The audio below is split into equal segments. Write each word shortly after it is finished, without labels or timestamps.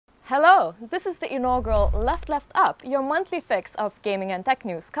Hello, this is the inaugural Left Up, your monthly fix of gaming and tech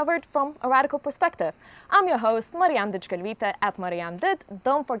news covered from a radical perspective. I'm your host, Marijam Didžgalvytė at Marijam Did.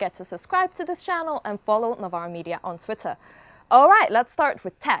 Don't forget to subscribe to this channel and follow Navarre Media on Twitter. Alright, let's start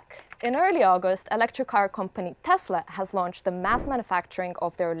with tech. In early August, electric car company Tesla has launched the mass manufacturing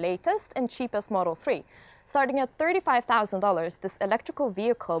of their latest and cheapest Model 3. Starting at $35,000, this electrical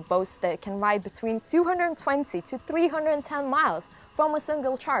vehicle boasts that it can ride between 220 to 310 miles from a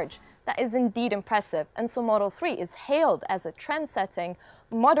single charge. That is indeed impressive, and so Model 3 is hailed as a trend-setting,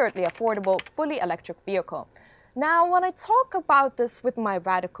 moderately affordable, fully electric vehicle. Now, when I talk about this with my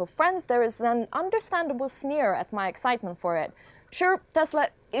radical friends, there is an understandable sneer at my excitement for it. Sure, Tesla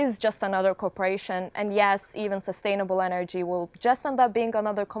is just another corporation, and yes, even sustainable energy will just end up being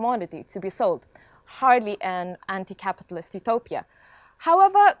another commodity to be sold. Hardly an anti-capitalist utopia.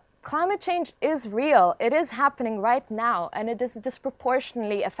 However, climate change is real. It is happening right now, and it is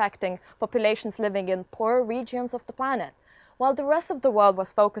disproportionately affecting populations living in poorer regions of the planet. While the rest of the world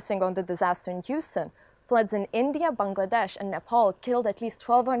was focusing on the disaster in Houston, floods in India, Bangladesh, and Nepal killed at least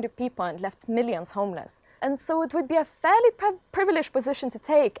 1,200 people and left millions homeless. And so it would be a fairly privileged position to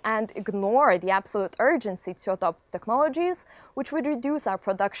take and ignore the absolute urgency to adopt technologies which would reduce our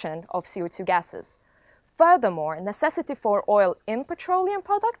production of CO2 gases. Furthermore, necessity for oil in petroleum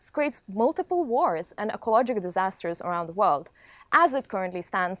products creates multiple wars and ecological disasters around the world. As it currently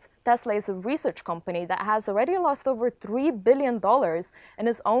stands, Tesla is a research company that has already lost over $3 billion and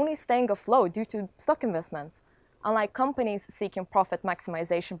is only staying afloat due to stock investments. Unlike companies seeking profit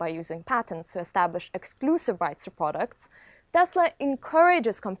maximization by using patents to establish exclusive rights to products, Tesla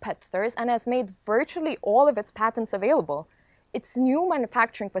encourages competitors and has made virtually all of its patents available. Its new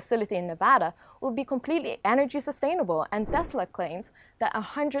manufacturing facility in Nevada will be completely energy sustainable, and Tesla claims that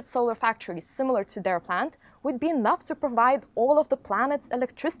 100 solar factories similar to their plant would be enough to provide all of the planet's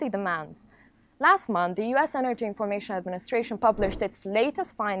electricity demands. Last month, the U.S. Energy Information Administration published its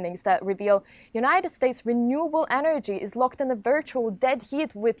latest findings that reveal United States renewable energy is locked in a virtual dead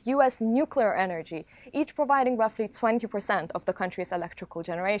heat with U.S. nuclear energy, each providing roughly 20% of the country's electrical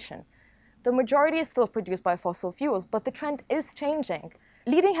generation. The majority is still produced by fossil fuels, but the trend is changing.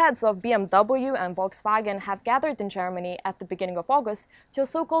 Leading heads of BMW and Volkswagen have gathered in Germany at the beginning of August to a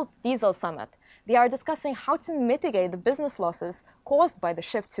so-called diesel summit. They are discussing how to mitigate the business losses caused by the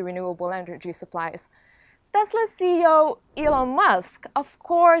shift to renewable energy supplies. Tesla CEO Elon Musk, of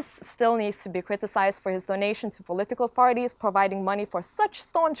course, still needs to be criticized for his donation to political parties providing money for such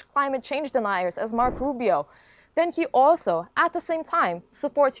staunch climate change deniers as Marco Rubio. Then he also, at the same time,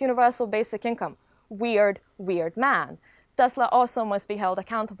 supports universal basic income. Weird man. Tesla also must be held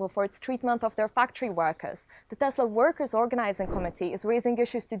accountable for its treatment of their factory workers. The Tesla Workers' Organizing Committee is raising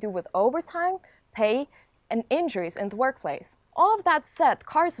issues to do with overtime, pay, and injuries in the workplace. All of that said,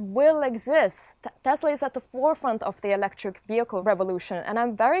 cars will exist. Tesla is at the forefront of the electric vehicle revolution, and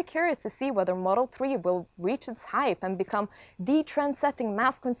I'm very curious to see whether Model 3 will reach its hype and become the trend-setting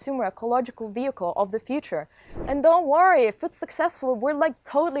mass consumer ecological vehicle of the future. And don't worry, if it's successful, we're like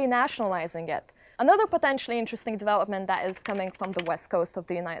totally nationalizing it. Another potentially interesting development that is coming from the west coast of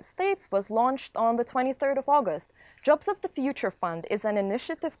the United States was launched on the 23rd of August. Jobs of the Future Fund is an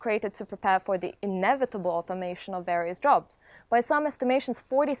initiative created to prepare for the inevitable automation of various jobs. By some estimations,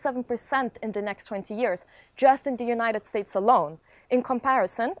 47% in the next 20 years, just in the United States alone. In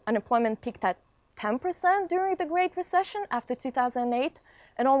comparison, unemployment peaked at 10% during the Great Recession after 2008,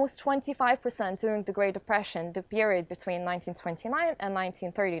 and almost 25% during the Great Depression, the period between 1929 and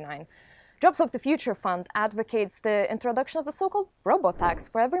 1939. Jobs of the Future Fund advocates the introduction of a so-called robot tax.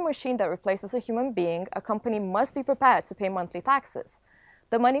 For every machine that replaces a human being, a company must be prepared to pay monthly taxes.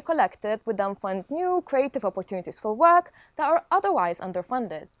 The money collected would then fund new, creative opportunities for work that are otherwise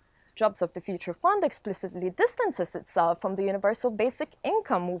underfunded. Jobs of the Future Fund explicitly distances itself from the universal basic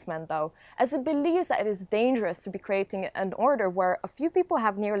income movement, though, as it believes that it is dangerous to be creating an order where a few people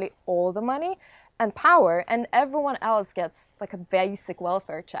have nearly all the money and power, and everyone else gets like a basic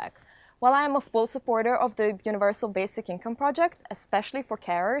welfare check. While I am a full supporter of the Universal Basic Income Project, especially for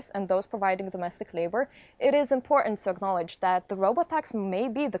carers and those providing domestic labor, it is important to acknowledge that the robot tax may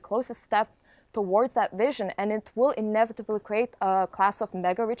be the closest step towards that vision, and it will inevitably create a class of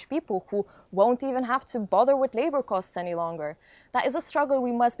mega-rich people who won't even have to bother with labor costs any longer. That is a struggle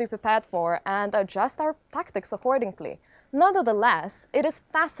we must be prepared for and adjust our tactics accordingly. Nonetheless, it is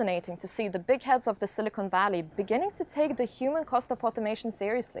fascinating to see the big heads of the Silicon Valley beginning to take the human cost of automation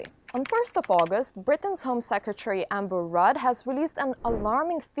seriously. On 1st of August, Britain's Home Secretary Amber Rudd has released an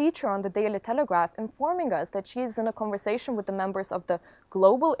alarming feature on the Daily Telegraph informing us that she is in a conversation with the members of the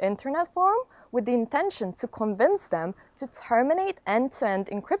Global Internet Forum, with the intention to convince them to terminate end-to-end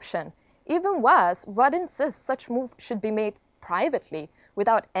encryption. Even worse, Rudd insists such move should be made privately,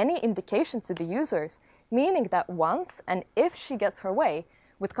 without any indication to the users, meaning that once and if she gets her way,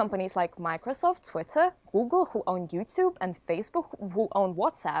 with companies like Microsoft, Twitter, Google, who own YouTube, and Facebook, who own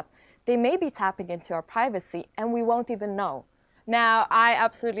WhatsApp, they may be tapping into our privacy and we won't even know. Now, I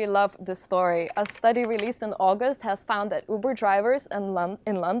absolutely love this story. A study released in August has found that Uber drivers in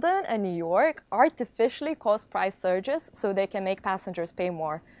London and New York artificially cause price surges so they can make passengers pay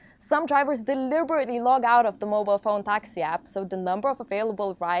more. Some drivers deliberately log out of the mobile phone taxi app, so the number of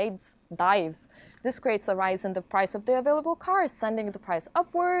available rides dives. This creates a rise in the price of the available cars, sending the price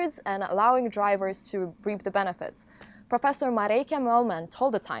upwards and allowing drivers to reap the benefits. Professor Marijam Didžgalvytė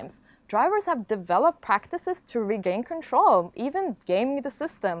told The Times, drivers have developed practices to regain control, even gaming the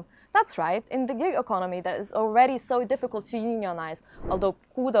system. That's right, in the gig economy that is already so difficult to unionize, although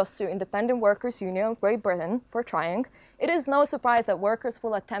kudos to Independent Workers' Union of Great Britain for trying, it is no surprise that workers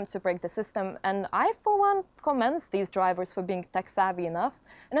will attempt to break the system, and I, for one, commend these drivers for being tech-savvy enough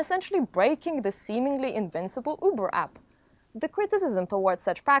and essentially breaking the seemingly invincible Uber app. The criticism towards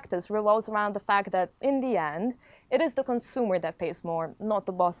such practice revolves around the fact that, in the end, it is the consumer that pays more, not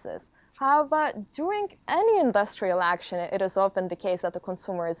the bosses. However, during any industrial action, it is often the case that the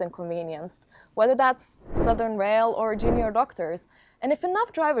consumer is inconvenienced, whether that's Southern Rail or junior doctors. And if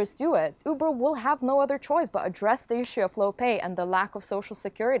enough drivers do it, Uber will have no other choice but address the issue of low pay and the lack of social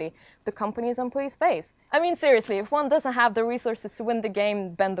security the company's employees face. I mean, seriously, if one doesn't have the resources to win the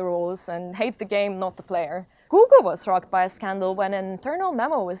game, bend the rules, and hate the game, not the player. Google was rocked by a scandal when an internal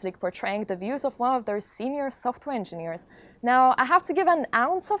memo was leaked portraying the views of one of their senior software engineers. Now, I have to give an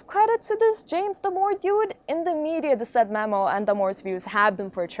ounce of credit to this James Damore dude. In the media, the said memo and Damore's views have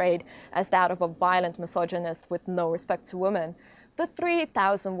been portrayed as that of a violent misogynist with no respect to women. The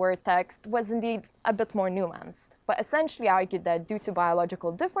 3,000-word text was indeed a bit more nuanced, but essentially argued that due to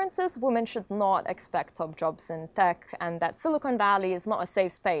biological differences, women should not expect top jobs in tech, and that Silicon Valley is not a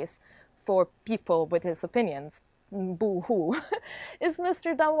safe space for people with his opinions. Boo-hoo. Is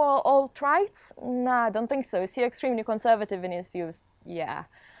Mr. Damore alt-right? Nah, I don't think so. Is he extremely conservative in his views? Yeah.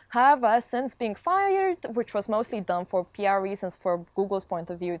 However, since being fired, which was mostly done for PR reasons for Google's point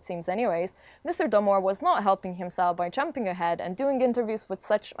of view, it seems anyways, Mr. Damore was not helping himself by jumping ahead and doing interviews with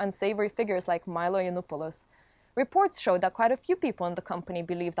such unsavory figures like Milo Yiannopoulos. Reports showed that quite a few people in the company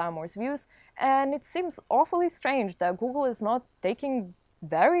believe Damore's views, and it seems awfully strange that Google is not taking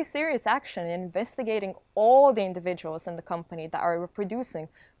very serious action in investigating all the individuals in the company that are reproducing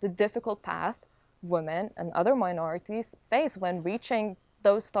the difficult path women and other minorities face when reaching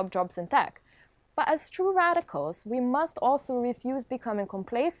those top jobs in tech. But as true radicals, we must also refuse becoming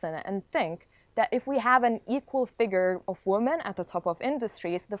complacent and think that if we have an equal figure of women at the top of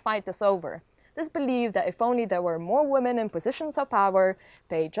industries, the fight is over. This belief that if only there were more women in positions of power,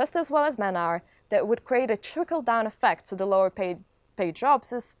 paid just as well as men are, that it would create a trickle-down effect to the lower paid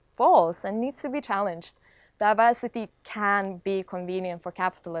jobs is false and needs to be challenged. Diversity can be convenient for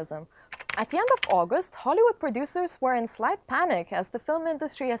capitalism. At the end of August, Hollywood producers were in slight panic as the film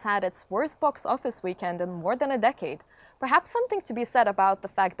industry has had its worst box office weekend in more than a decade. Perhaps something to be said about the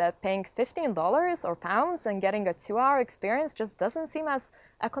fact that paying $15 or pounds and getting a 2-hour experience just doesn't seem as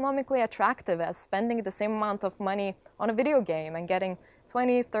economically attractive as spending the same amount of money on a video game and getting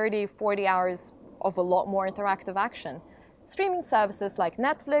 20, 30, 40 hours of a lot more interactive action. Streaming services like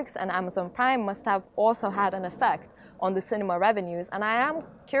Netflix and Amazon Prime must have also had an effect on the cinema revenues, and I am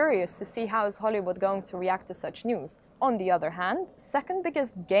curious to see how is Hollywood going to react to such news. On the other hand, second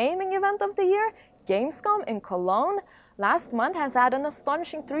biggest gaming event of the year, Gamescom in Cologne, last month has had an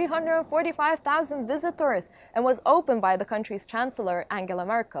astonishing 345,000 visitors and was opened by the country's Chancellor, Angela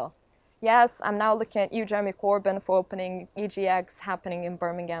Merkel. Yes, I'm now looking at you, Jeremy Corbyn, for opening EGX happening in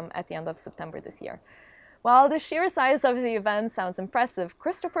Birmingham at the end of September this year. While the sheer size of the event sounds impressive,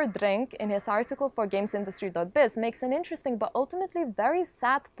 Christopher Drink, in his article for GamesIndustry.biz, makes an interesting but ultimately very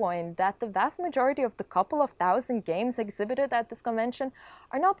sad point that the vast majority of the couple of thousand games exhibited at this convention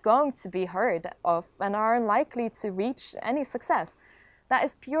are not going to be heard of and are unlikely to reach any success. That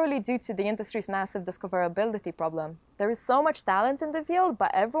is purely due to the industry's massive discoverability problem. There is so much talent in the field,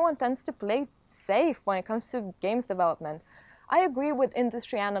 but everyone tends to play safe when it comes to games development. I agree with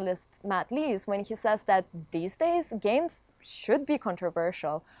industry analyst Matt Lees when he says that these days games should be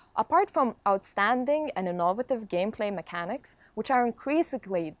controversial. Apart from outstanding and innovative gameplay mechanics, which are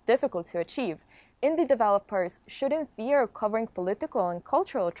increasingly difficult to achieve, indie developers shouldn't fear covering political and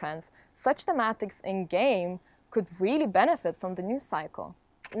cultural trends. Such thematics in game could really benefit from the news cycle.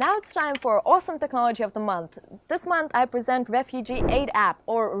 Now it's time for Awesome Technology of the Month. This month I present Refugee Aid App,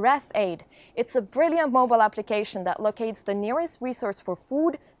 or RefAid. It's a brilliant mobile application that locates the nearest resource for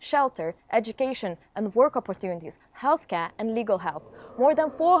food, shelter, education, and work opportunities, healthcare, and legal help. More than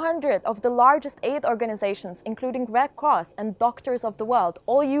 400 of the largest aid organizations, including Red Cross and Doctors of the World,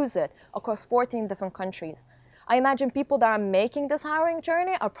 all use it across 14 different countries. I imagine people that are making this hiring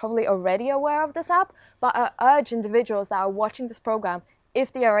journey are probably already aware of this app, but I urge individuals that are watching this program,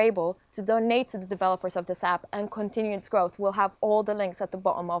 if they are able, to donate to the developers of this app and continue its growth. We'll have all the links at the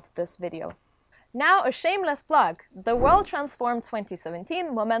bottom of this video. Now, a shameless plug. The World Transform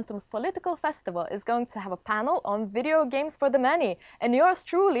 2017, Momentum's political festival, is going to have a panel on video games for the many, and yours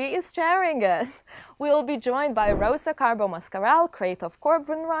truly is chairing it. We will be joined by Rosa Carbo-Mascaral, creator of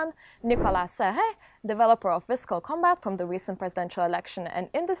Corbin Run, Nicolas Serre, developer of Visceral Combat from the recent presidential election, and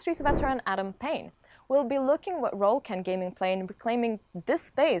industries veteran Adam Payne. We'll be looking what role can gaming play in reclaiming this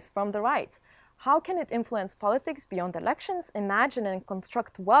space from the right. How can it influence politics beyond elections, imagine and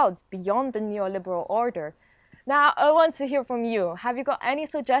construct worlds beyond the neoliberal order? Now, I want to hear from you. Have you got any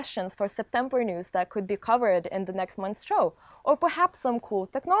suggestions for September news that could be covered in the next month's show? Or perhaps some cool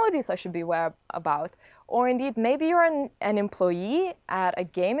technologies I should be aware about? Or indeed, maybe you're an employee at a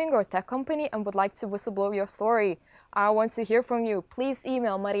gaming or tech company and would like to whistleblow your story. I want to hear from you. Please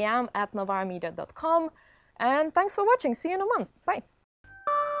email marijam@novaramedia.com. And thanks for watching. See you in a month. Bye.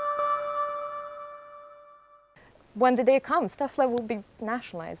 When the day comes, Tesla will be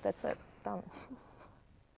nationalized. That's it. Done.